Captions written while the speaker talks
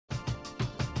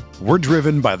We're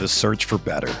driven by the search for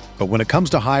better. But when it comes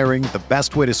to hiring, the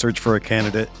best way to search for a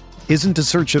candidate isn't to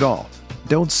search at all.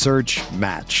 Don't search,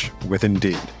 match with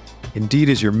Indeed. Indeed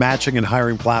is your matching and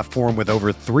hiring platform with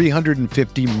over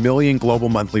 350 million global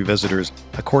monthly visitors,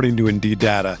 according to Indeed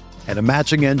data, and a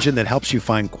matching engine that helps you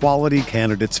find quality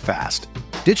candidates fast.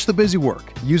 Ditch the busy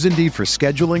work. Use Indeed for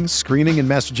scheduling, screening, and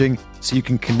messaging so you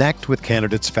can connect with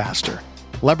candidates faster.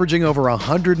 Leveraging over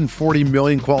 140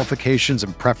 million qualifications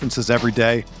and preferences every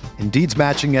day, Indeed's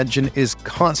matching engine is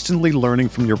constantly learning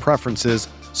from your preferences,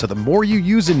 so the more you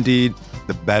use Indeed,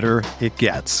 the better it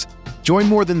gets. Join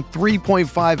more than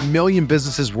 3.5 million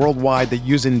businesses worldwide that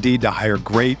use Indeed to hire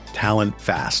great talent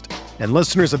fast. And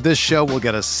listeners of this show will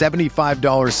get a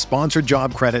 $75 sponsored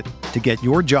job credit to get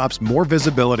your jobs more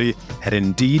visibility at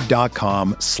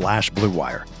Indeed.com/Blue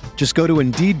Wire. Just go to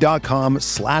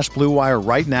Indeed.com/Blue Wire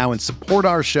right now and support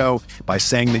our show by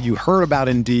saying that you heard about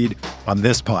Indeed on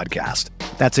this podcast.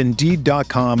 That's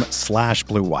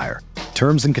Indeed.com/Blue Wire.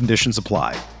 Terms and conditions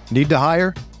apply. Need to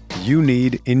hire? You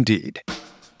need Indeed.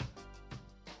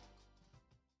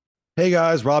 Hey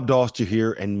guys, Rob Doster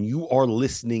here, and you are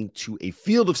listening to a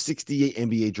Field of 68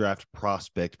 NBA Draft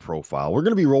Prospect Profile. We're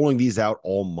going to be rolling these out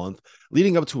all month,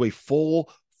 leading up to a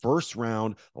full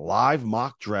first-round live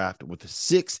mock draft with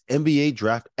 6 NBA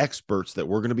draft experts that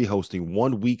we're going to be hosting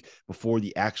 1 week before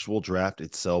the actual draft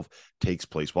itself takes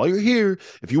place. While you're here,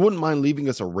 if you wouldn't mind leaving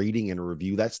us a rating and a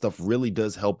review, that stuff really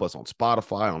does help us on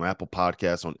Spotify, on Apple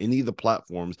Podcasts, on any of the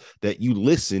platforms that you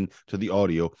listen to the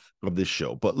audio of this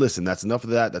show. But listen, that's enough of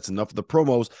that. That's enough of the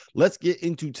promos. Let's get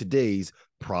into today's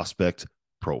prospect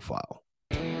profile.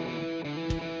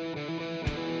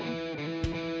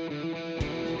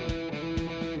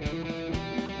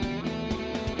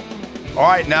 All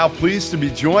right, now pleased to be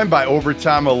joined by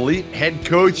Overtime Elite head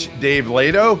coach Dave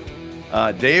Lato.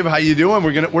 Dave, how you doing?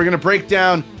 We're gonna break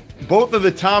down both of the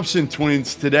Thompson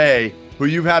twins today, who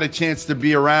you've had a chance to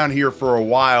be around here for a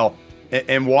while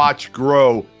and watch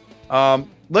grow.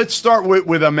 Let's start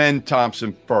with Amen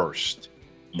Thompson first,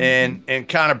 and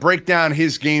kind of break down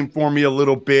his game for me a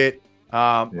little bit.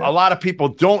 A lot of people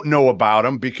don't know about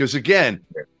him because, again,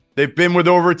 they've been with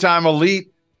Overtime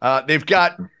Elite. They've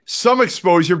got some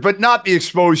exposure, but not the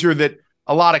exposure that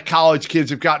a lot of college kids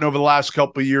have gotten over the last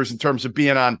couple of years in terms of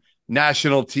being on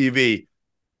national TV.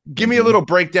 Give me a little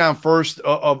breakdown first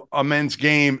of Amen's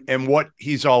game and what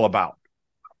he's all about.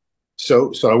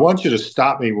 So I want you to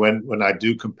stop me when I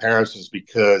do comparisons,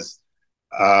 because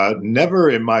never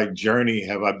in my journey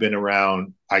have I been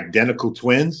around identical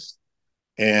twins.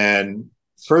 And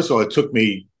first of all, it took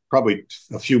me probably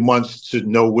a few months to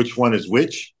know which one is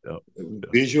which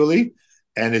visually.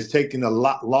 And it's taken a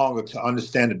lot longer to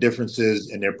understand the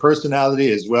differences in their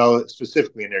personality as well,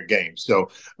 specifically in their game.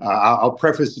 So I'll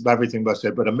preface everything by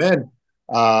saying, but Amen,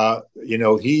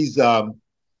 he's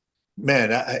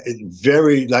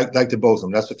very like the both of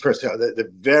them. That's the first. They're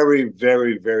very,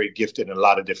 very, very gifted in a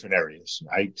lot of different areas,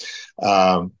 right?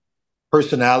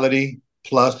 Personality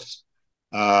plus,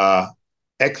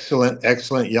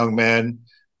 excellent young man.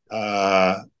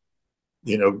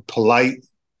 Polite,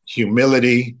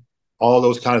 humility. All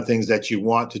those kind of things that you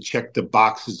want to check the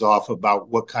boxes off about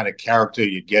what kind of character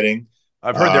you're getting.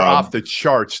 I've heard they're off the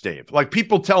charts, Dave. Like,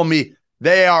 people tell me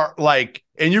they are like,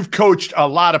 and you've coached a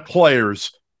lot of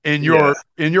players in your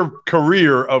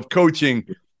career of coaching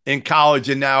in college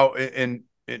and now in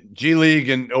G League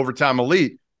and Overtime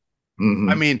Elite. Mm-hmm.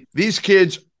 I mean, these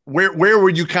kids, where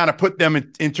would you kind of put them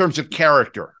in terms of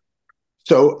character?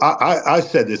 So I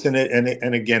said this, and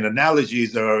again,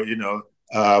 analogies are,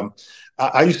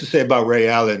 I used to say about Ray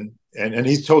Allen, and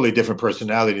he's totally different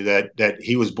personality, that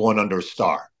he was born under a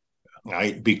star,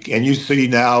 right? And you see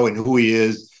now in who he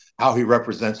is, how he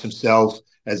represents himself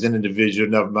as an individual,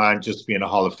 never mind just being a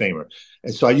Hall of Famer.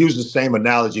 And so I use the same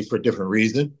analogy for a different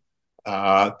reason,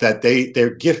 that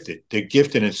they're gifted. They're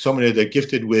gifted in so many. They're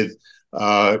gifted with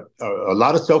a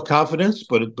lot of self-confidence,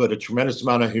 but a tremendous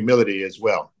amount of humility as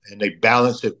well. And they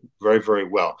balance it very, very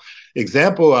well.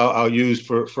 Example I'll use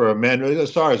for a man,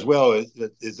 Ausar as well, is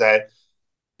that,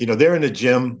 they're in the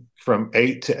gym from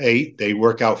 8 to 8. They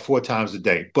work out 4 times a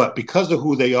day. But because of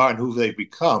who they are and who they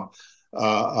become,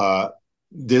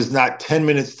 there's not 10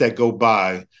 minutes that go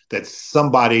by that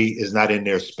somebody is not in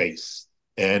their space.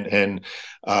 And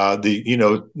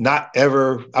not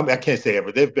ever, I can't say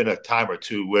ever. There've been a time or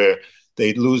two where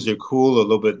they lose their cool, a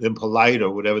little bit impolite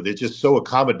or whatever. They're just so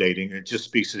accommodating. It just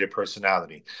speaks to their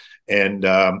personality. And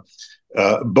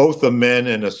both Amen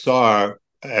and Ausar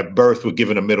at birth were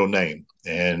given a middle name,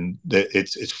 and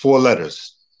it's 4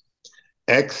 letters: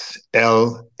 XLNC.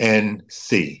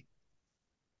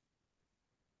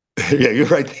 Yeah, you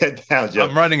write that down, Joe.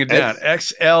 I'm writing it down.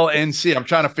 XLNC. I'm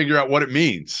trying to figure out what it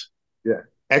means. Yeah,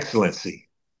 excellency.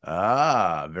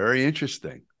 Ah, very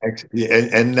interesting.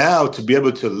 And now to be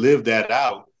able to live that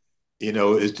out,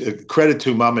 is a credit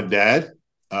to mom and dad,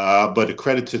 but a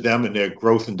credit to them and their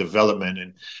growth and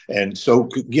development. And so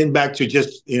getting back to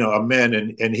just a man,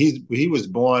 and he was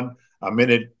born a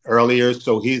minute earlier,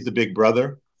 so he's the big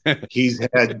brother. He's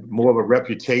had more of a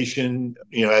reputation,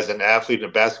 as an athlete and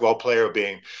a basketball player, of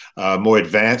being more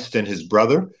advanced than his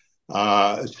brother.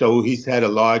 So he's had a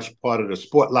large part of the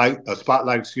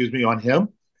spotlight, excuse me, on him.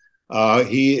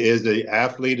 He is an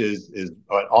athlete, is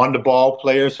an on the ball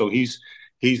player, so he's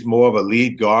more of a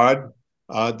lead guard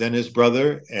than his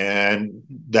brother, and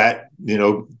that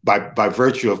by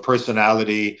virtue of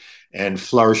personality and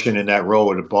flourishing in that role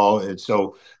with the ball, and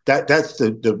so that's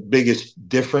the biggest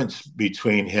difference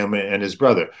between him and his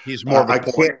brother. He's more of a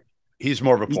point. He's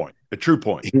more of a point, a true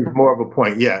point. He's more of a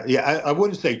point. Yeah. I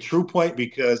wouldn't say true point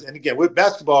because, and again, with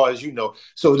basketball, as you know,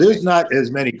 so there's not as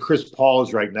many Chris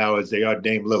Pauls right now as they are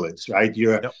Dame Lillards, right?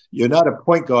 You're not a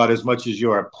point guard as much as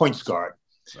you're a points guard.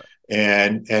 Right.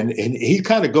 And he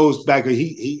kind of goes back.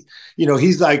 He's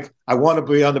like, I want to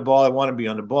be on the ball. I want to be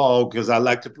on the ball because I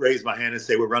like to raise my hand and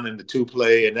say we're running the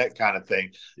 2-play and that kind of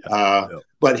thing.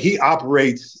 But he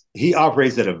operates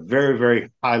at a very, very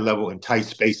high level in tight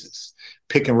spaces.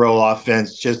 Pick and roll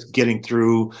offense, just getting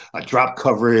through a drop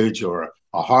coverage or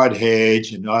a hard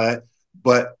hedge and all that.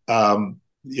 But the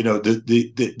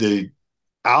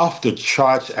off the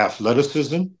charts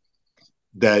athleticism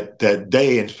that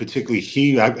they, and particularly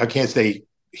he, I can't say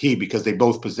he because they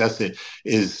both possess it,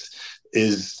 is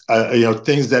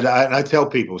things that I tell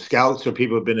people, scouts or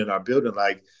people who have been in our building,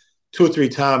 like 2 or 3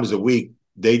 times a week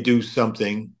they do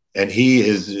something. And he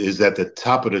is at the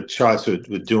top of the charts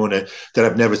with doing it that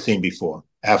I've never seen before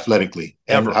athletically.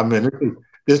 And I mean,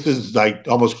 this is like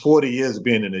almost 40 years of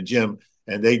being in the gym,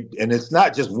 and it's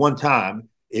not just one time;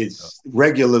 it's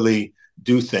regularly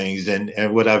do things. And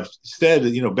what I've said,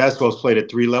 basketball's played at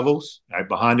 3 levels: right,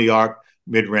 behind the arc,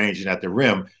 mid range, and at the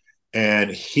rim.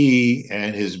 And he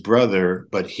and his brother,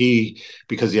 but he,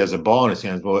 because he has a ball in his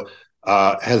hands,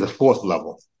 has a 4th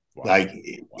level. Wow. Like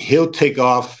he'll take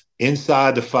off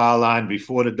inside the foul line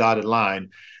before the dotted line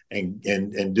and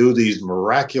do these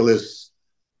miraculous,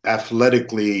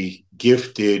 athletically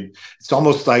gifted. It's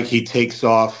almost like he takes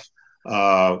off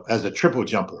as a triple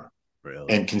jumper. Really?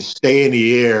 And can stay in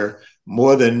the air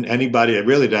more than anybody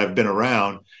that I've been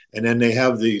around. And then they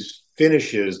have these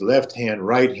finishes, left hand,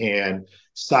 right hand,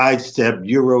 sidestep,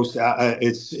 Euros.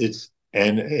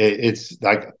 It's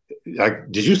like,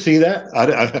 did you see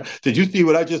that? Did you see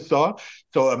what I just saw?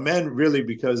 So a man really,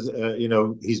 because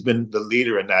he's been the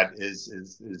leader in that,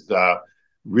 is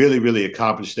really, really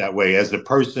accomplished that way as a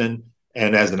person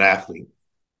and as an athlete.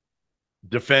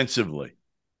 Defensively,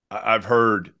 I've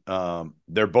heard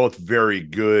they're both very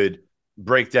good.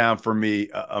 Break down for me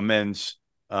a men's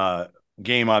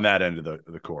game on that end of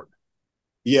the court.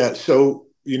 Yeah, so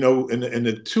in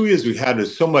the 2 years we had,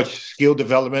 there's so much skill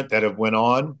development that have went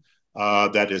on.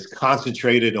 That is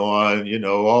concentrated on,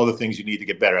 all the things you need to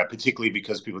get better at, particularly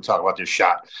because people talk about their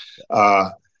shot.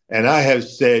 And I have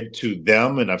said to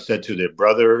them, and I've said to their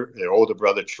older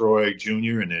brother, Troy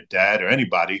Jr., and their dad or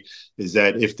anybody, is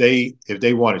that if they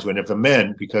wanted to, and if a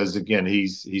man, because again,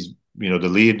 he's the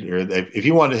lead, or if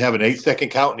he wanted to have an 8-second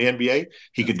count in the NBA,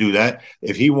 he could do that.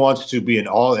 If he wants to be an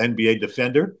all NBA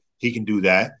defender, he can do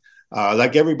that.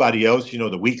 Like everybody else,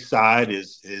 the weak side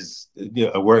is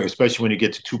where, especially when you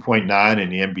get to 2.9 in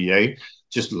the NBA,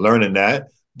 just learning that.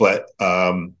 But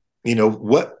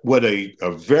what a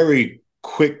very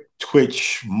quick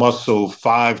twitch muscle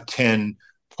 5'10"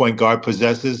 point guard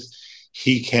possesses,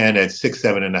 he can at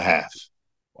 6'7.5".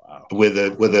 Wow. With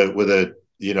a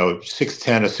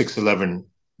 6'10" or 6'11"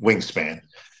 wingspan.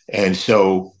 And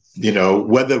so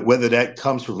whether that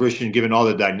comes to fruition, given all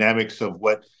the dynamics of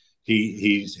what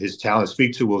his talent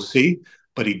speak to, we'll see,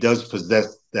 but he does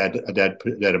possess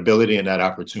that ability and that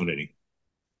opportunity.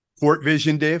 Court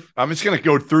vision, Dave. I'm just going to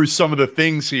go through some of the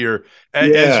things here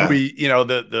as we,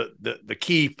 the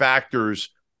key factors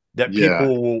that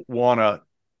people will want to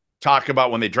talk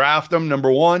about when they draft them.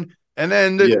 Number one, and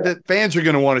then the fans are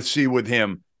going to want to see with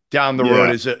him down the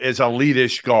road as a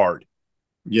leadish guard.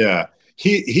 Yeah.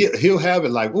 He'll have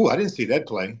it like, oh, I didn't see that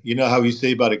play. You know how you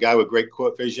say about a guy with great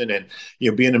court vision and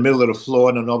be in the middle of the floor,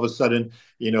 and then all of a sudden,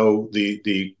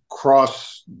 the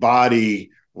cross body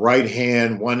right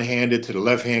hand, one-handed to the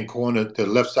left hand corner, to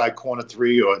the left side corner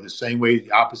 3, or the same way,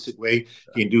 the opposite way.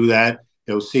 He can do that.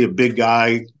 He'll see a big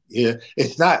guy. Yeah,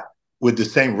 it's not with the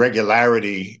same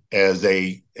regularity as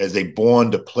a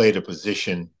born to play the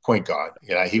position point guard.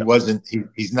 You know,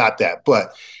 he's not that,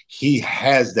 but he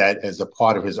has that as a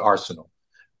part of his arsenal.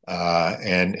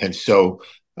 And so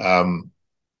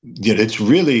it's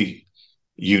really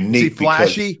unique. Is he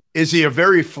flashy? Is he a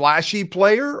very flashy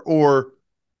player, or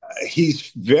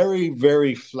he's very,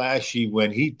 very flashy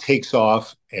when he takes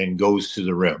off and goes to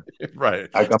the rim? Right.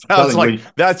 Sounds like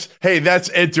that's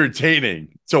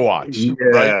entertaining to watch. Yeah,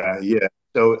 right? Yeah.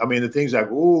 So I mean, the things like, I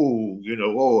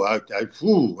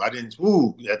didn't,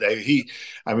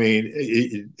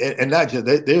 and not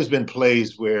just. There's been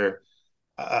plays where,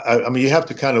 I mean, you have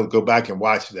to kind of go back and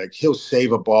watch. Like he'll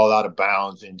save a ball out of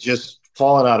bounds and just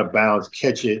falling out of bounds,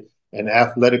 catch it, and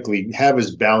athletically have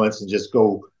his balance and just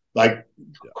go like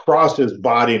cross his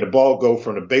body, and the ball go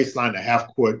from the baseline to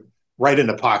half court right in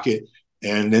the pocket,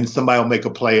 and then somebody will make a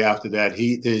play after that.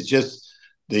 He is just.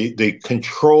 The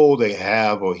control they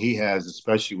have, or he has,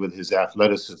 especially with his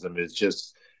athleticism,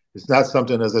 it's not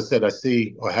something, as I said, I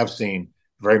see or have seen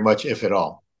very much, if at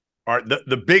all. All right,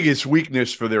 the biggest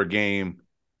weakness for their game,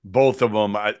 both of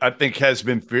them, I think, has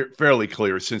been fairly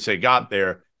clear since they got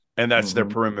there, and that's their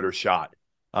perimeter shot.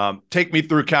 Take me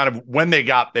through kind of when they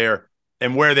got there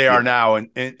and where they are now,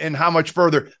 and how much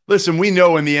further. Listen, we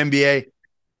know in the NBA,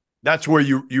 that's where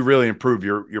you really improve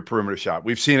your perimeter shot.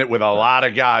 We've seen it with a lot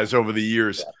of guys over the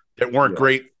years that weren't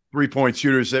great 3-point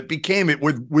shooters that became it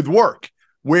with work.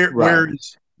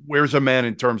 Where's a man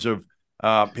in terms of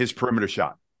his perimeter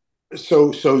shot?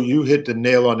 So you hit the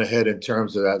nail on the head in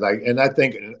terms of that. Like, and I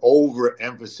think an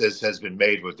overemphasis has been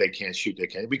made with they can't shoot,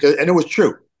 and it was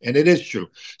true, and it is true.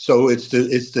 So it's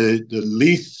the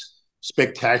least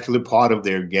spectacular part of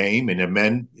their game, and the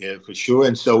men for sure.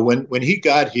 And so when he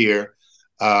got here.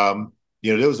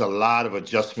 There was a lot of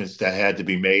adjustments that had to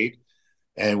be made.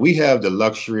 And we have the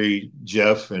luxury,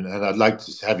 Jeff, and I'd like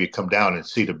to have you come down and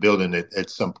see the building at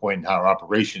some point in our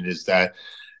operation, is that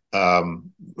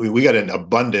we got an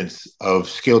abundance of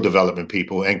skill development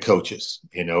people and coaches.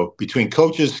 Between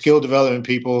coaches, skill development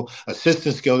people,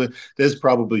 assistant skill, there's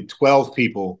probably 12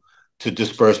 people to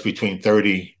disperse between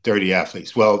 30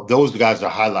 athletes. Well, those guys are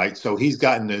highlights. So he's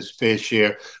gotten his fair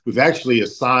share. We've actually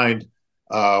assigned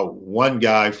one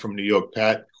guy from New York,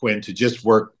 Pat Quinn, to just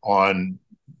work on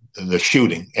the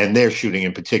shooting, and their shooting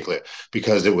in particular,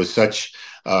 because it was such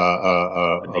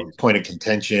a point of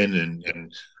contention.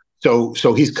 And so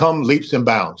he's come leaps and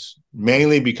bounds,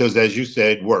 mainly because, as you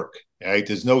said, work. Right?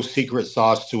 There's no secret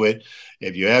sauce to it.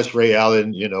 If you ask Ray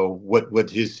Allen, what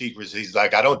his secrets, he's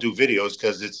like, I don't do videos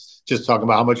because it's just talking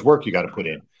about how much work you got to put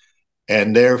in.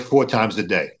 And they're 4 times a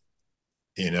day.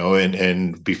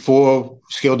 And before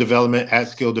skill development,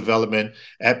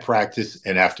 at practice,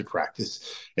 and after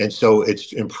practice. And so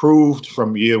it's improved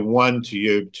from year 1 to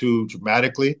year 2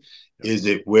 dramatically. Is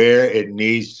it where it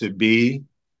needs to be?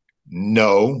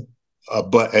 No.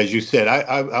 But as you said,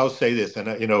 I'll say this, and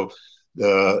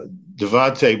the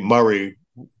Devontae Murray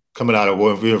coming out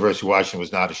of University of Washington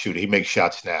was not a shooter. He makes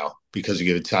shots now because he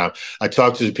given time. I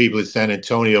talked to the people at San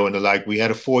Antonio, and they're like, we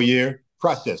had a 4-year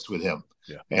process with him.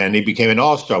 Yeah. And he became an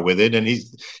all-star with it. And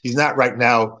he's not right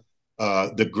now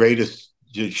the greatest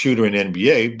shooter in the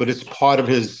NBA, but it's part of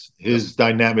his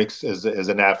dynamics as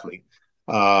an athlete.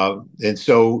 And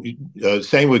so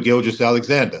same with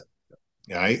Gilgeous-Alexander.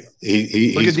 Right?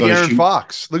 Look at De'Aaron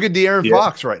Fox. Look at De'Aaron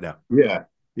Fox right now.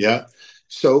 Yeah.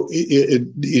 So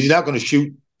he's not going to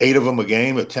shoot 8 of them a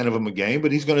game or 10 of them a game,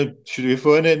 but he's going to shoot your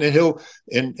foot, and he'll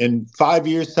in 5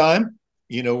 years' time,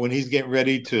 when he's getting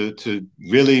ready to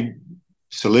really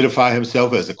solidify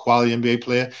himself as a quality NBA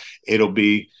player, it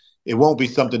won't be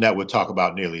something that we'll talk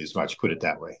about nearly as much, put it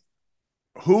that way.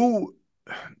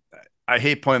 I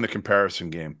hate playing the comparison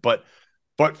game, but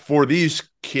for these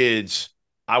kids,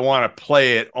 I want to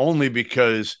play it only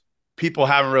because people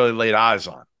haven't really laid eyes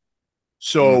on.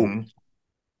 So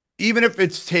even if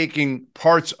it's taking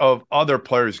parts of other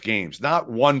players' games, not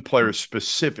one player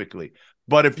specifically,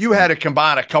 but if you had to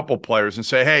combine a couple players and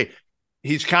say, hey,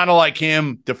 he's kind of like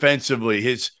him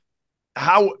defensively.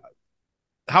 How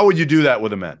would you do that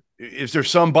with a man? Is there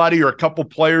somebody or a couple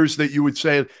players that you would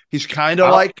say he's kind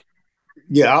of like?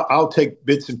 Yeah, I'll take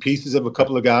bits and pieces of a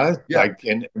couple of guys. Yeah.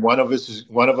 And one of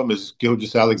them is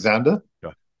Gilgeous-Alexander,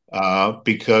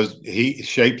 because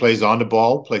Shea plays on the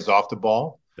ball, plays off the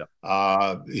ball.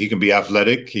 Yeah. He can be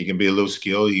athletic. He can be a little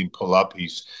skilled. He can pull up.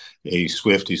 He's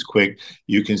swift. He's quick.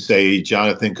 You can say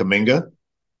Jonathan Kuminga.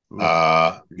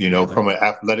 From an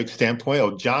athletic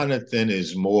standpoint, Jonathan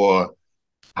is more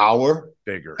power,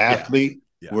 bigger athlete,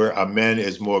 where Amen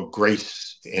is more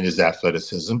grace in his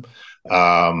athleticism.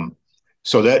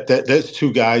 So that's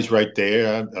two guys right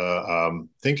there.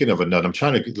 Thinking of another. I'm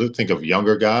trying to think of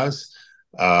younger guys.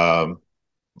 Although,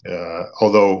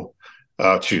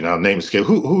 shoot, now name escape.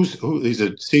 Who? He's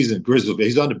a seasoned Grizzly.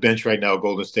 He's on the bench right now.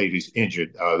 Golden State. He's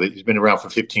injured. He's been around for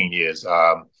 15 years.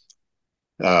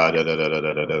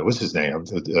 What's his name?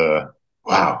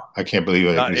 Wow, I can't believe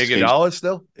it. Not Iguodala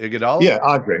still? Iguodala? Yeah,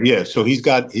 Andre. Yeah, so he's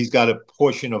got a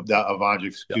portion of that of Andre.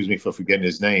 Excuse me for forgetting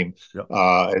his name.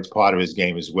 As part of his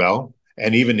game as well,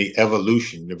 and even the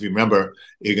evolution. If you remember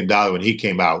Iguodala when he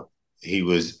came out, he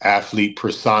was athlete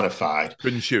personified.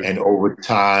 Couldn't shoot, and over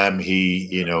time,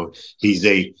 he's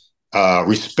a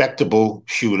respectable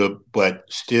shooter, but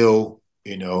still,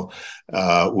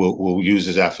 will use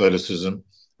his athleticism.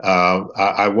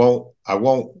 I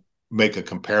won't make a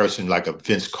comparison like a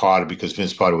Vince Carter because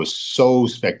Vince Carter was so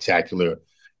spectacular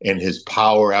in his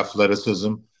power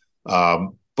athleticism.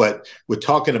 But we're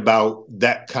talking about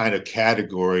that kind of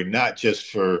category, not just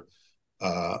for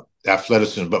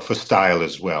athleticism, but for style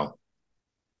as well.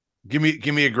 Give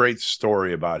me a great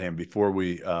story about him before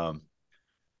we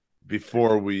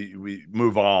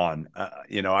move on.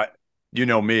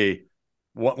 Me.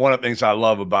 One of the things I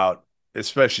love about,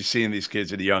 especially seeing these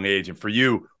kids at a young age, and for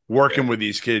you working with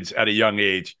these kids at a young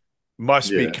age, must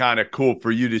be kind of cool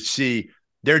for you to see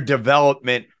their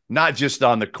development, not just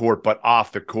on the court, but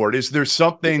off the court. Is there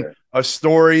something, a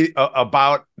story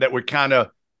about that would kind of,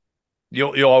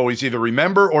 you'll always either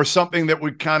remember or something that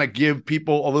would kind of give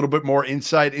people a little bit more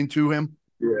insight into him?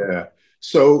 Yeah.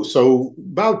 So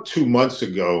about 2 months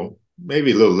ago,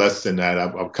 maybe a little less than that,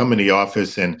 I've come in the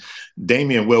office and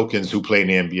Damian Wilkins, who played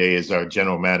in the NBA, is our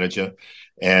general manager.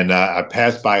 And I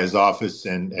passed by his office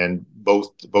and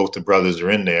both the brothers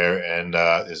are in there and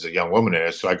there's a young woman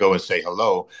there. So I go and say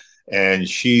hello. And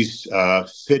she's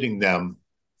fitting them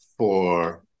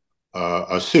for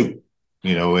a suit,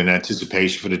 in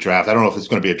anticipation for the draft. I don't know if it's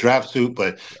going to be a draft suit,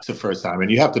 but it's the first time. And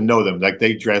you have to know them. Like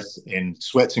they dress in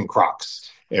sweats and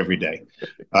Crocs every day.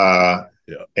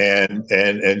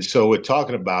 And so we're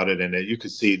talking about it, and you could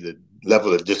see the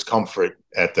level of discomfort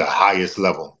at the highest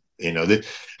level. And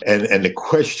the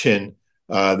question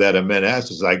that a man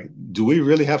asked is like, do we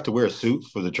really have to wear a suit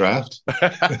for the draft?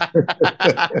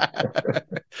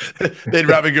 They'd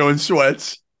rather go in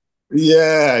sweats.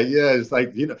 Yeah. It's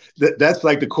like, that's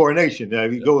like the coronation.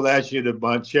 You go last year to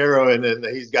Bonchero, and then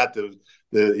he's got the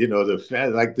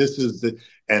fans. Like this is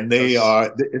and they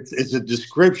are. It's a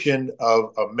description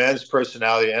of a man's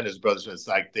personality and his brothers. It's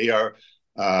like they are.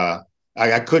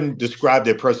 I couldn't describe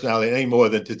their personality any more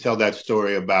than to tell that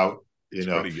story about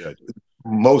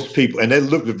most people, and they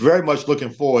look very much looking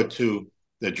forward to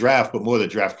the draft, but more the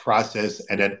draft process,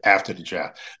 and then after the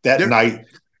draft night.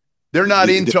 They're not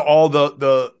into all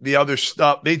the other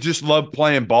stuff. They just love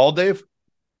playing ball, Dave.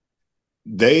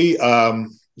 They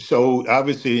so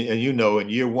obviously, and in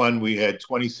year one we had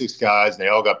 26 guys, and they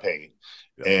all got paid,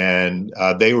 and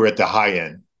they were at the high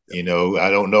end. I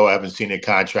don't know, I haven't seen their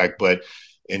contract, but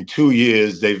in 2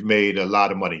 years they've made a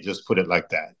lot of money. Just put it like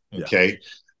that, okay?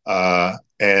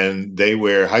 And they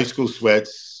wear high school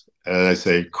sweats, I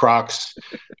say Crocs,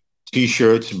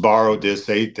 T-shirts, borrowed this.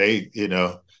 They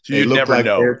So you'd never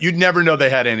know. You'd never know they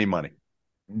had any money.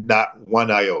 Not one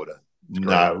iota.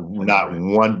 Not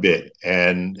one bit.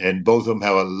 And both of them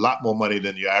have a lot more money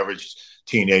than the average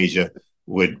teenager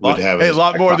would have. Hey, a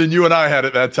lot more than you and I had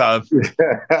at that time.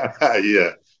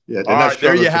 Yeah. All right,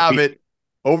 there you have it.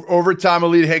 Overtime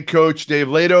Elite head coach Dave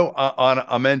Lato on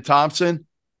Ausar Thompson.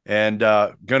 And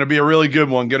going to be a really good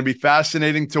one. Going to be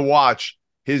fascinating to watch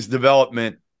his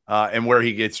development and where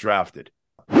he gets drafted.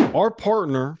 Our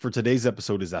partner for today's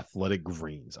episode is Athletic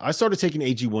Greens. I started taking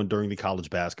AG1 during the college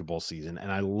basketball season,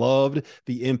 and I loved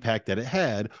the impact that it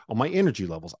had on my energy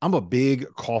levels. I'm a big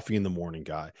coffee in the morning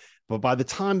guy, but by the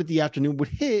time that the afternoon would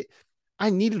hit, I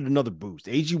needed another boost.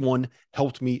 AG1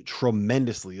 helped me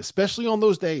tremendously, especially on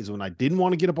those days when I didn't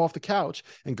want to get up off the couch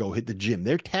and go hit the gym.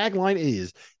 Their tagline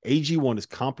is AG1 is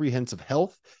comprehensive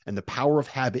health and the power of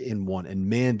habit in one. And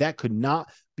man, that could not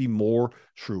be more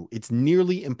true. It's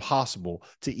nearly impossible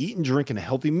to eat and drink in a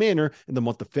healthy manner in the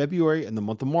month of February and the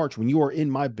month of March when you are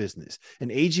in my business. And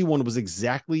AG1 was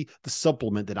exactly the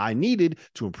supplement that I needed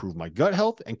to improve my gut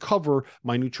health and cover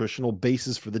my nutritional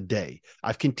basis for the day.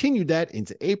 I've continued that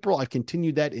into April. I've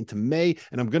continued that into May,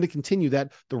 and I'm going to continue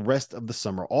that the rest of the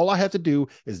summer. All I have to do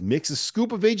is mix a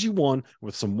scoop of AG1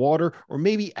 with some water, or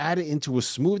maybe add it into a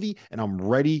smoothie, and I'm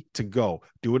ready to go.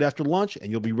 Do it after lunch, and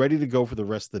you'll be ready to go for the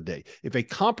rest of the day. If a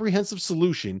comprehensive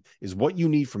solution is what you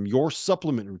need from your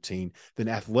supplement routine, then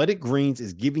Athletic Greens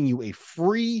is giving you a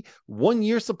free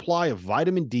 1-year supply of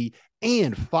vitamin D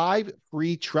and 5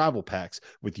 free travel packs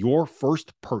with your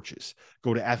first purchase.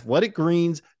 Go to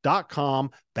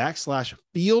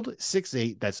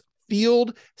athleticgreens.com/field68. That's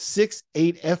field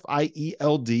 68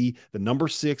 FIELD, the number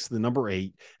 6, the number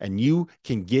 8, and you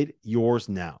can get yours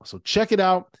now. So check it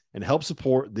out and help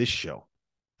support this show.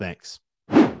 Thanks.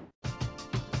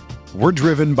 We're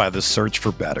driven by the search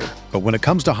for better. But when it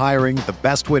comes to hiring, the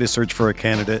best way to search for a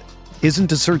candidate isn't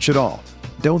to search at all.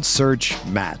 Don't search,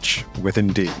 match with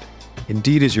Indeed.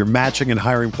 Indeed is your matching and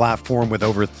hiring platform with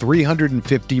over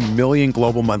 350 million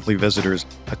global monthly visitors,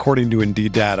 according to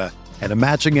Indeed data, and a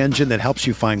matching engine that helps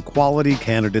you find quality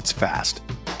candidates fast.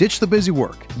 Ditch the busy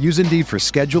work. Use Indeed for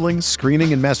scheduling,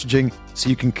 screening, and messaging so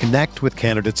you can connect with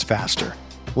candidates faster.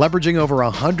 Leveraging over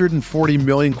 140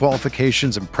 million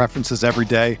qualifications and preferences every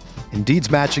day,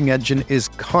 Indeed's matching engine is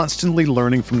constantly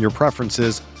learning from your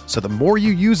preferences, so the more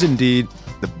you use Indeed,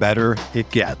 the better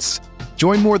it gets.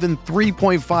 Join more than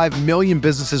 3.5 million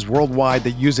businesses worldwide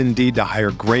that use Indeed to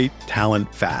hire great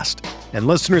talent fast. And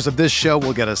listeners of this show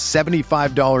will get a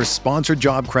 $75 sponsored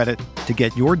job credit to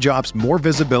get your jobs more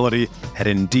visibility at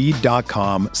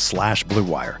Indeed.com/Blue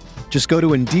Wire. Just go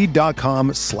to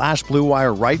Indeed.com/Blue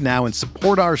Wire right now and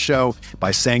support our show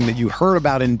by saying that you heard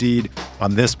about Indeed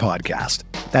on this podcast.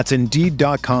 That's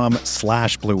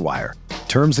Indeed.com/Blue Wire.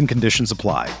 Terms and conditions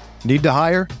apply. Need to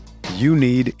hire? You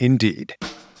need Indeed.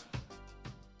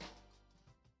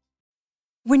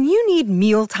 When you need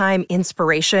mealtime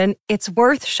inspiration, it's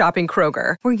worth shopping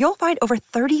Kroger, where you'll find over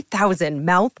 30,000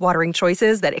 mouth-watering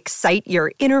choices that excite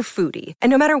your inner foodie. And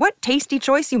no matter what tasty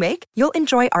choice you make, you'll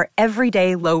enjoy our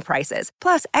everyday low prices,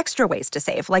 plus extra ways to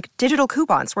save, like digital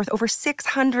coupons worth over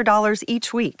 $600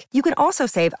 each week. You can also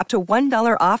save up to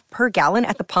 $1 off per gallon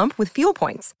at the pump with fuel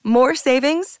points. More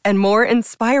savings and more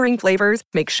inspiring flavors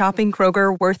make shopping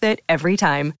Kroger worth it every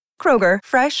time. Kroger,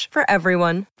 fresh for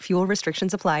everyone. Fuel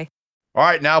restrictions apply. All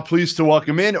right, now pleased to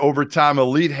welcome in Overtime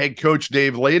Elite head coach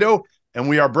Dave Lato, and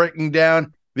we are breaking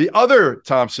down the other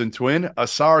Thompson twin,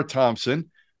 Ausar Thompson,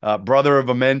 brother of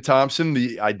Amen Thompson,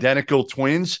 the identical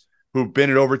twins who've been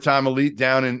at Overtime Elite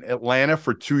down in Atlanta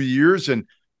for 2 years. And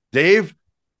Dave,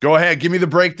 go ahead, give me the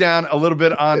breakdown a little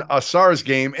bit on Ausar's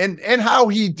game and how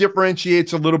he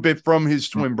differentiates a little bit from his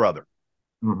twin brother.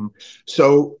 Mm-hmm.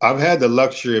 So I've had the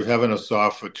luxury of having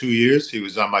Ausar for 2 years. He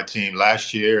was on my team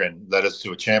last year and led us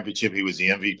to a championship. He was the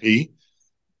MVP.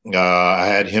 I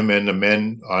had him and the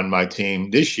men on my team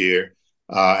this year,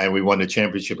 and we won the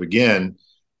championship again,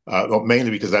 mainly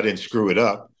because I didn't screw it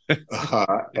up.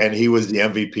 And he was the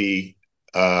MVP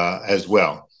as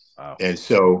well. Wow. And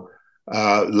so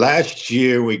last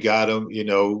year we got him,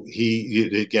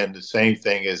 he again, the same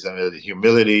thing as the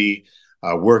humility,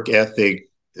 work ethic,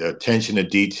 attention to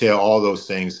detail, all those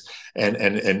things, and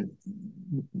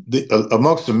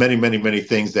amongst the many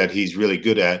things that he's really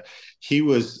good at, he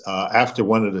was after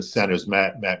one of the centers,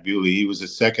 Matt Bewley, he was the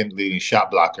second leading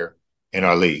shot blocker in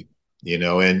our league,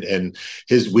 and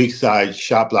his weak side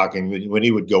shot blocking when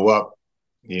he would go up,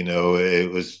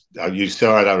 it was you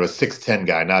saw it out of a 6'10"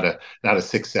 guy, not a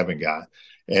 6'7" guy,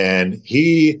 and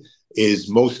he is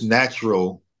most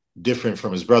natural, different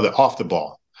from his brother off the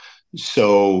ball,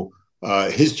 so.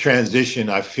 His transition,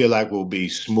 I feel like, will be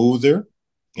smoother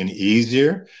and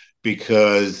easier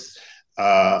because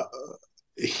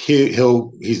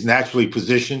he's naturally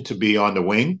positioned to be on the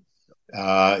wing.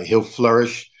 He'll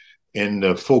flourish in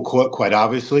the full court, quite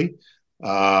obviously.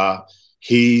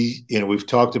 We've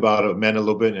talked about Amen a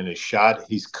little bit in his shot.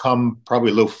 He's come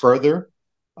probably a little further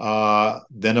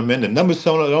than Amen. The numbers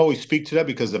don't always speak to that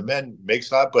because Amen makes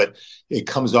a lot, but it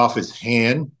comes off his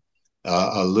hand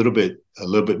a little bit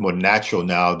more natural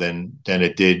now than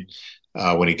it did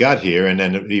when he got here, and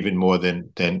then even more than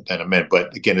Amen.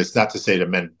 But again, it's not to say that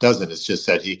Amen doesn't. It's just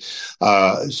that he.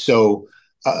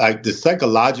 The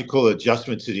psychological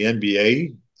adjustment to the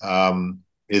NBA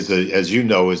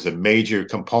is a major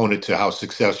component to how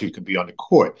successful you can be on the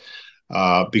court.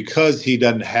 Because he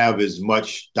doesn't have as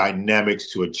much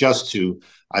dynamics to adjust to,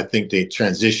 I think the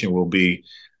transition will be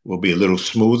a little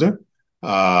smoother.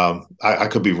 I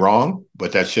could be wrong,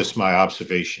 but that's just my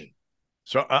observation.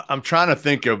 So I'm trying to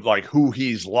think of like who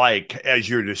he's like as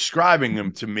you're describing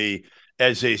him to me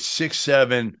as a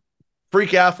 6'7"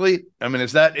 freak athlete. I mean,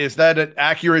 is that an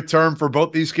accurate term for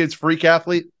both these kids? Freak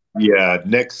athlete? Yeah,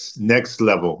 next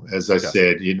level, as I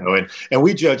said, and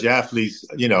we judge athletes,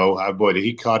 boy,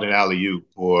 he caught an alley-oop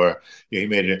or he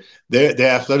made it.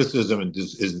 Their athleticism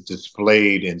is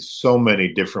displayed in so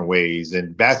many different ways,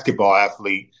 and basketball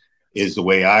athlete is the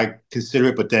way I consider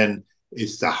it. But then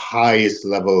is the highest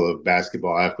level of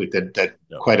basketball athlete that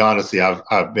quite honestly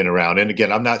I've been around. And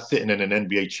again, I'm not sitting in an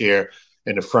NBA chair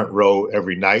in the front row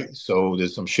every night, so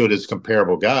I'm sure there's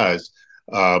comparable guys.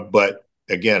 But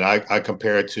again, I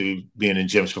compare it to being in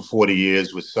gyms for 40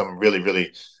 years with some really,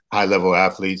 really high level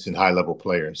athletes and high level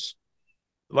players.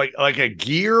 Like a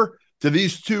gear? Do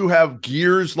these two have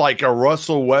gears like a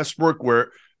Russell Westbrook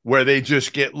where they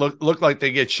just look like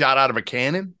they get shot out of a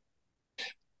cannon?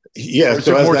 Yeah,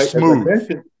 so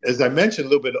as I mentioned a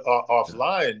little bit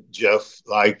offline, Jeff,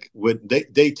 like when they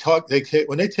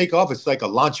when they take off, it's like a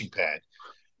launching pad,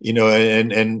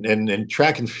 and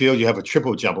track and field, you have a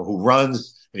triple jumper who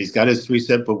runs and he's got his 3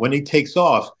 step, but when he takes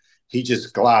off, he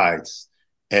just glides.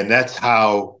 And that's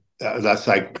how, that's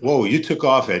like, whoa, you took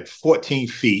off at 14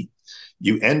 feet.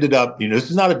 You ended up, this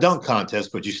is not a dunk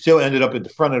contest, but you still ended up at the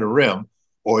front of the rim,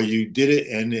 or you did it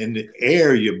and in the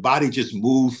air, your body just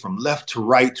moved from left to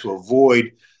right to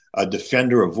avoid a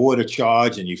defender, avoid a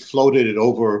charge, and you floated it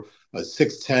over a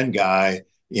 6'10" guy.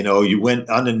 You went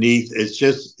underneath. It's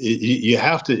just, you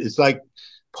have to, it's like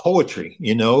poetry,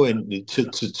 and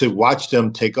to watch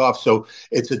them take off. So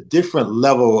it's a different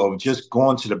level of just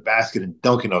going to the basket and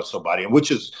dunking on somebody, and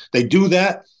which is, they do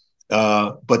that,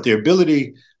 but their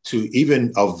ability to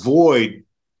even avoid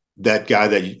that guy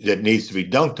that needs to be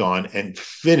dunked on and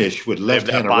finish with left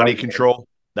hand body control,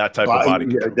 that type of body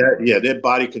control. Their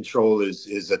body control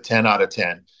is a 10 out of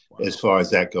 10 as far as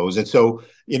that goes. And so,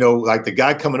 like the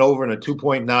guy coming over in a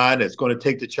 2.9 that's going to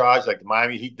take the charge like the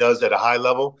Miami Heat does at a high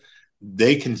level,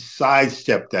 they can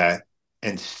sidestep that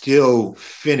and still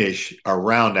finish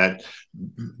around that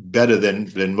better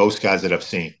than most guys that I've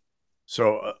seen.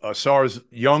 So Ausar's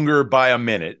younger by a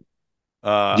minute.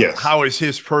 Yes. How is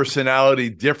his personality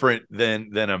different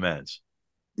than Amen's?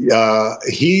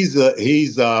 He's a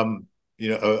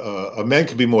man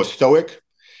can be more stoic.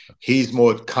 He's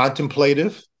more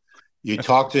contemplative. You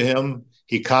talk to him,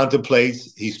 he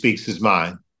contemplates, he speaks his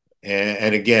mind.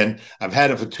 And again, I've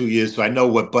had him for 2 years, so I know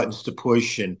what buttons to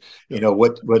push and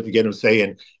what to get him to say.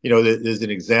 And there's an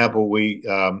example.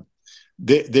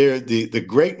 The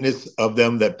greatness of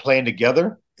them that playing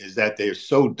together is that they're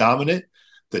so dominant.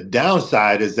 The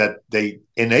downside is that they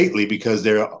innately, because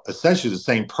they're essentially the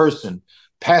same person,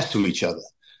 pass to each other.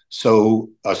 So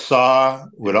Ausar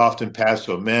would often pass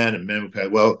to a man, and men would pass.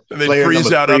 Well, and they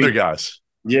freeze out other guys.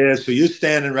 Yeah, so you're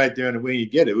standing right there in the way you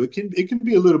get it. It can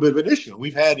be a little bit of an issue.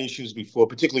 We've had issues before,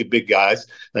 particularly big guys.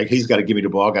 Like, he's got to give me the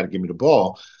ball, got to give me the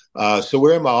ball. So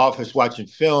we're in my office watching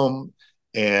film,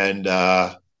 and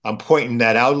I'm pointing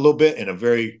that out a little bit in a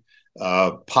very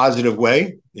positive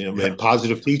way, and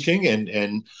positive teaching.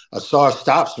 And Ausar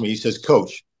stops me. He says,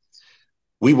 "Coach,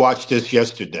 we watched this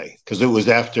yesterday," because it was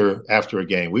after a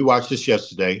game. "We watched this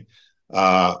yesterday.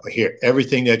 Hear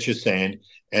everything that you're saying.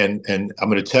 And I'm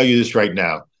going to tell you this right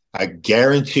now. I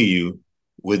guarantee you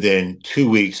within 2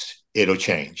 weeks, it'll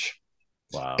change."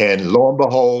 Wow. And lo and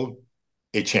behold,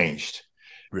 it changed.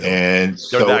 Really? And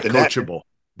they're that coachable.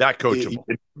 That coachable.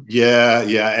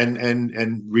 Yeah.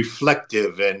 And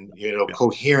reflective and,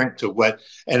 coherent to what.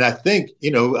 And I think,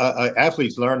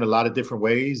 athletes learn a lot of different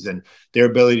ways, and their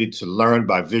ability to learn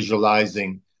by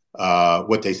visualizing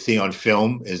what they see on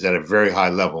film is at a very high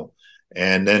level.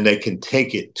 And then they can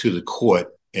take it to the court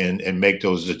and make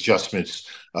those adjustments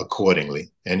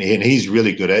accordingly. And he's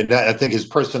really good at it. I think his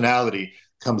personality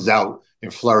comes out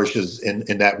and flourishes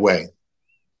in that way.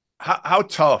 How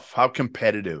tough, how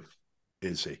competitive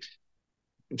is he?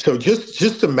 So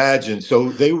just imagine. So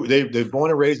they're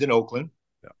born and raised in Oakland.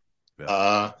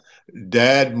 Yeah.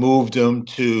 Dad moved them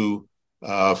to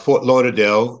Fort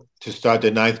Lauderdale to start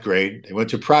their 9th grade. They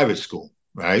went to private school.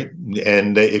 Right.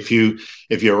 And if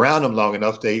you're around them long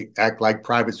enough, they act like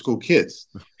private school kids.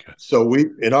 Okay. So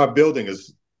in our building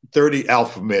is 30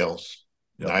 alpha males.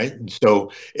 Yep. Right.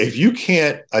 So if you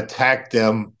can't attack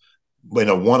them in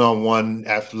a one-on-one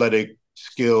athletic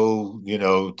skill,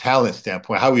 talent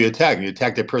standpoint, how will you attack them? You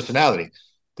attack their personality.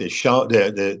 They're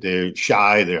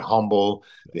shy, they're humble,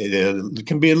 they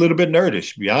can be a little bit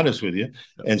nerdish, to be honest with you.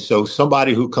 And so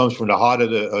somebody who comes from the heart of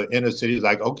the inner city is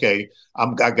like, okay,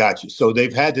 I got you. So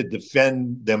they've had to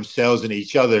defend themselves and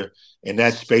each other in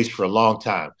that space for a long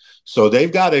time. So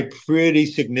they've got a pretty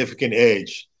significant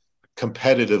edge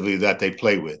competitively that they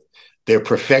play with. They're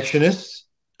perfectionists.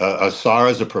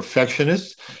 Ausar is a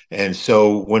perfectionist, and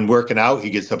so when working out, he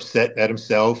gets upset at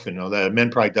himself. That men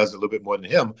probably does a little bit more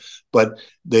than him, but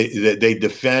they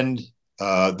defend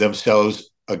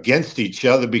themselves against each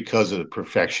other because of the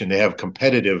perfection. They have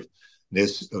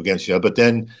competitiveness against each other. But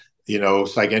then,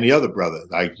 it's like any other brother.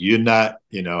 Like, you're not,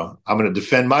 I'm going to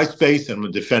defend my space, and I'm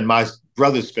going to defend my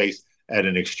brother's space at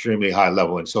an extremely high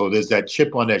level. And so there's that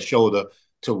chip on that shoulder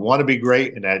to want to be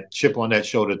great, and that chip on that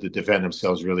shoulder to defend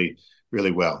themselves really,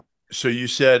 really well. So you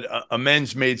said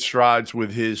Amen's made strides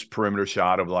with his perimeter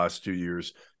shot over the last 2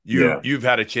 years. You've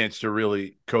had a chance to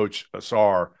really coach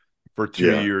Ausar for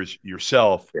 2 years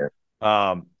yourself.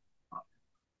 How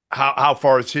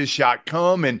far has his shot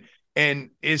come, and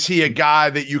is he a guy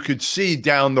that you could see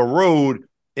down the road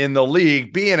in the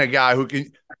league being a guy who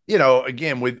can,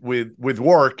 again with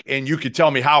work, and you could tell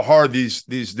me how hard these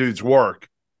dudes work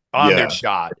on their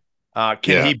shot.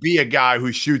 Can he be a guy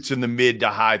who shoots in the mid to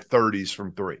high 30s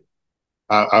from three?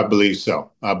 I believe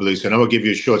so. And I'm going to give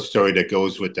you a short story that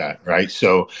goes with that, right?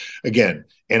 So, again,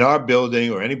 in our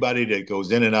building or anybody that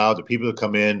goes in and out, the people that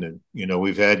come in, and,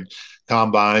 we've had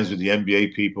combines with the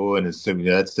NBA people, and it's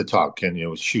that's the talk.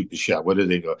 Can, shoot the shot? What do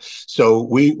they do? So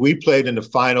we played in the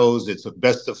finals. It's a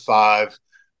best of 5.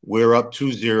 We're up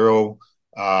 2-0.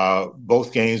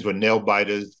 Both games were nail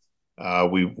biters.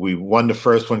 We won the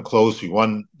first one close. We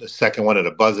won the second one at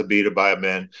a buzzer beater by a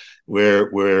man.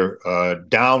 We're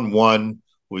down 1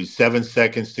 with 7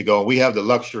 seconds to go. And we have the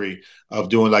luxury of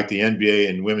doing like the NBA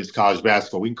and women's college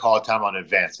basketball. We can call time on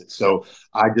advance it. So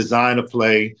I designed a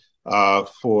play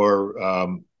for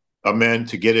a man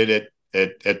to get it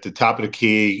at the top of the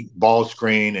key, ball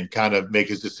screen, and kind of make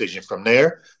his decision from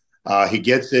there. He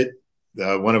gets it.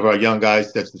 One of our young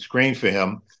guys sets the screen for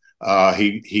him.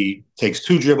 He takes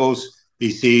 2 dribbles.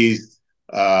 He sees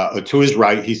to his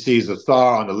right, he sees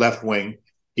Ausar on the left wing.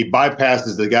 He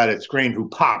bypasses the guy that screened who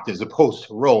popped as opposed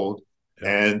to rolled,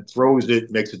 and throws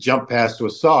it, makes a jump pass to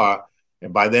Ausar.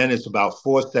 And by then it's about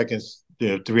 4 seconds,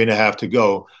 3.5 to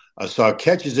go. Ausar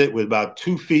catches it with about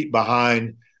 2 feet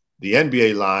behind the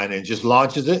NBA line and just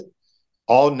launches it.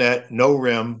 All net, no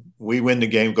rim. We win the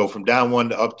game, go from down 1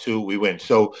 to up 2, we win.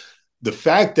 So the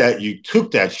fact that you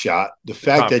took that shot, the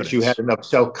fact that you had enough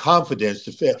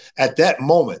self-confidence at that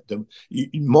moment,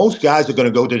 most guys are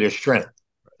going to go to their strength.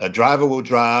 A driver will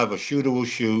drive, a shooter will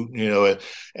shoot,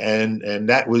 and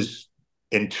that was,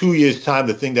 in 2 years' time,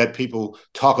 the thing that people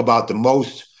talk about the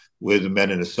most with the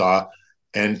men in Ausar.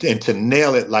 And to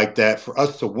nail it like that, for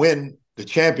us to win the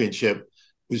championship,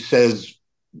 which says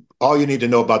all you need to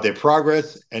know about their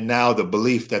progress, and now the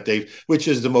belief that which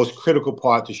is the most critical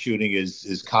part to shooting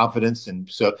is confidence. And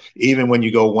so even when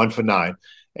you go 1 for 9,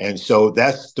 and so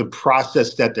that's the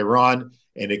process that they're on,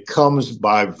 and it comes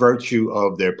by virtue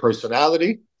of their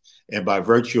personality and by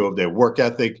virtue of their work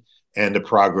ethic and the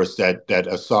progress that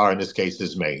Ausar in this case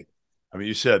has made. I mean,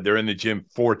 you said they're in the gym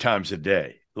 4 times a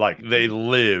day. Like they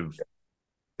live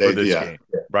for this game,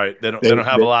 right? They don't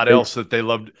have a lot else that they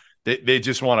love. They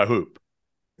just want to hoop.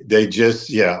 They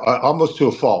just, almost to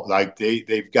a fault. Like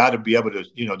they've got to be able to,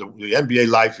 the NBA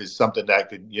life is something that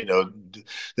could,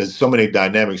 there's so many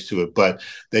dynamics to it, but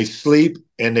they sleep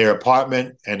in their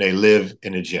apartment and they live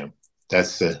in a gym.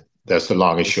 That's the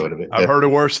long and short of it. I've heard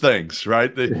of worse things,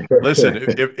 right? Listen,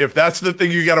 if that's the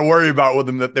thing you got to worry about with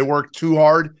them, that they work too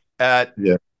hard at,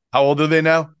 how old are they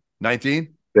now?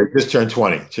 19? They just turned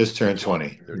 20. They're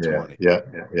 20.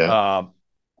 Yeah.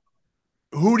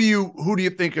 Who do you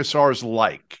think Ausar's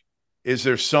like? Is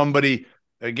there somebody,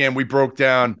 again, we broke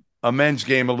down a men's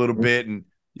game a little bit, and,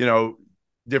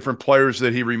 different players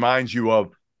that he reminds you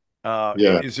of.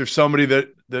 Is there somebody that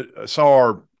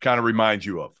Ausar kind of reminds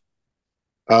you of?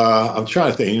 I'm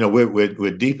trying to think.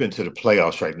 We're deep into the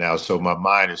playoffs right now, so my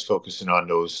mind is focusing on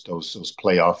those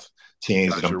playoff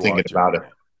teams, and I'm thinking about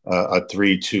a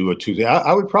 3-2 or 2.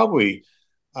 I would probably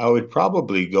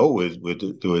go with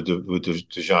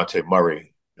DeJounte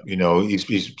Murray.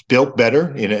 He's built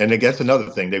better, and I guess another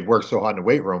thing, they've worked so hard in the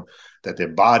weight room that their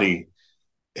body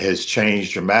has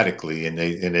changed dramatically, and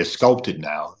they're sculpted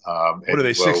now. What are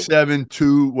they? 6'7",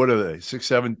 2? What are they?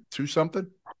 6'7", 2 something?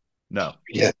 No.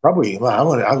 Yeah, probably.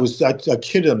 Well, I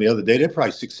kidded them the other day. They're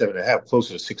probably 6'7.5",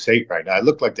 closer to 6'8" right now. It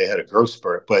looked like they had a growth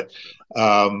spurt, but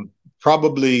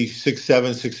probably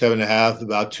 6'7", 6'7.5",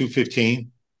 about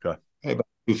 215. Okay. About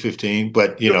 215.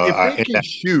 But if they can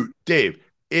shoot, Dave.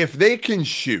 If they can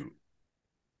shoot,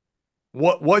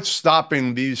 what's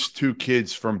stopping these 2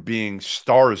 kids from being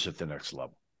stars at the next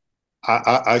level?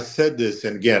 I said this,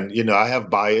 and again, I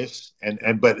have bias,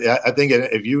 but I think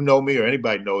if you know me or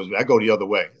anybody knows me, I go the other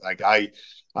way. Like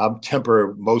I'm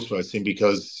temper most of my thing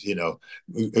because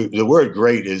the word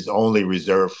great is only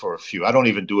reserved for a few. I don't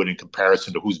even do it in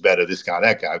comparison to who's better, this guy,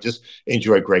 that guy. I just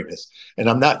enjoy greatness, and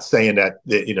I'm not saying that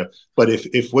But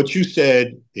if what you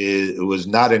said was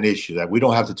not an issue, that we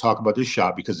don't have to talk about this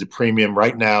shot because the premium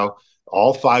right now,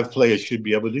 all 5 players should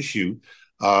be able to shoot.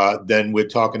 Then we're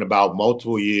talking about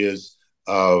multiple years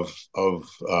of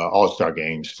All-Star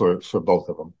games for both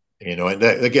of them. And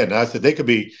again, I said they could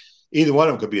be Either one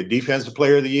of them could be a defensive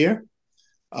player of the year.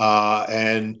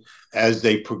 And as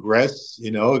they progress,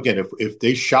 again, if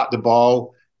they shot the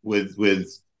ball with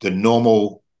the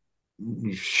normal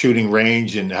shooting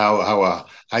range and how a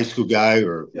high school guy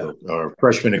or a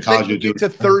freshman in college would do. It's a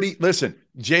 30. Listen,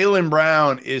 Jaylen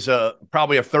Brown is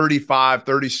probably a 36%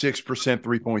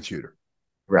 3-point shooter.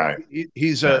 Right.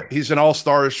 He's an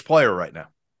all-star-ish player right now.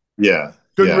 Yeah.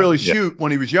 Couldn't really shoot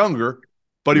when he was younger,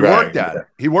 but he worked at it.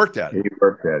 He worked at it.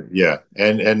 Yeah.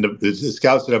 And the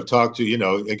scouts that I've talked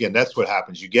to, again, that's what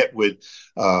happens. You get with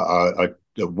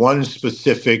one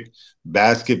specific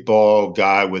basketball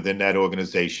guy within that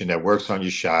organization that works on your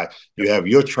shot. You have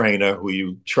your trainer who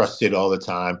you trusted all the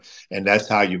time, and that's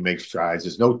how you make strides.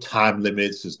 There's no time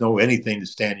limits. There's no anything to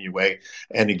stand in your way.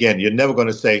 And again, you're never going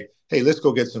to say, hey, let's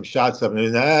go get some shots up.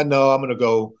 And no, I'm going to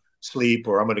go sleep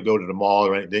or I'm going to go to the mall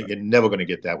or anything. You're never going to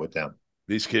get that with them.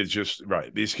 These kids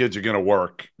These kids are going to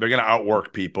work. They're going to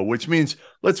outwork people, which means,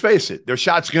 let's face it, their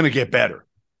shot's going to get better.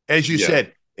 As you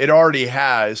said, it already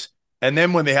has. And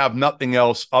then when they have nothing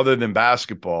else other than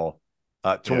basketball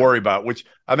to worry about, which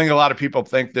I think a lot of people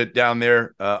think that down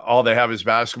there, all they have is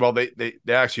basketball. They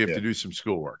actually have to do some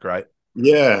schoolwork, right?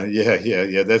 Yeah.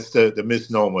 That's the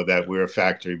misnomer that we're a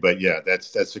factory, but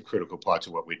that's a critical part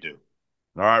of what we do.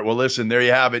 All right. Well, listen, there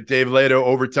you have it. Dave Leto,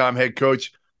 overtime head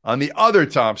coach on the other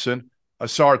Thompson,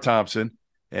 Ausar Thompson.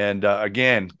 And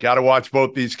again, got to watch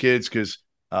both these kids because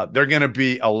they're going to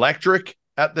be electric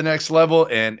at the next level.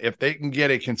 And if they can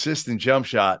get a consistent jump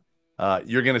shot,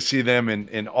 you're going to see them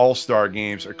in all-star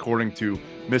games, according to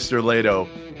Mr. Leto,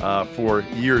 for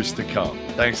years to come.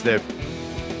 Thanks, Dave.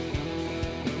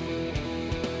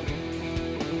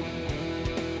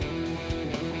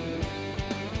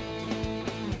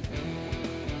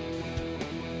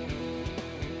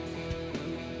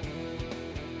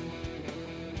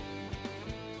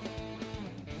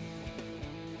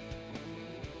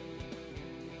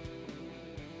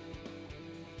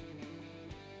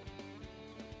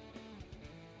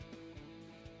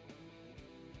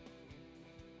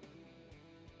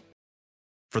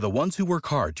 For the ones who work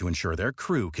hard to ensure their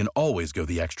crew can always go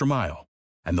the extra mile,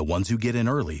 and the ones who get in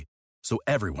early so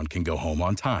everyone can go home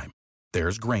on time,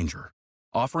 there's Grainger,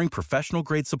 offering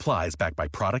professional-grade supplies backed by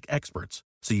product experts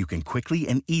so you can quickly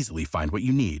and easily find what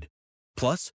you need.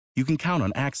 Plus, you can count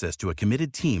on access to a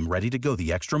committed team ready to go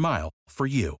the extra mile for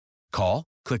you. Call,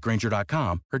 click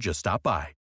Grainger.com, or just stop by.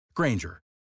 Grainger,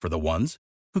 for the ones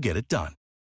who get it done.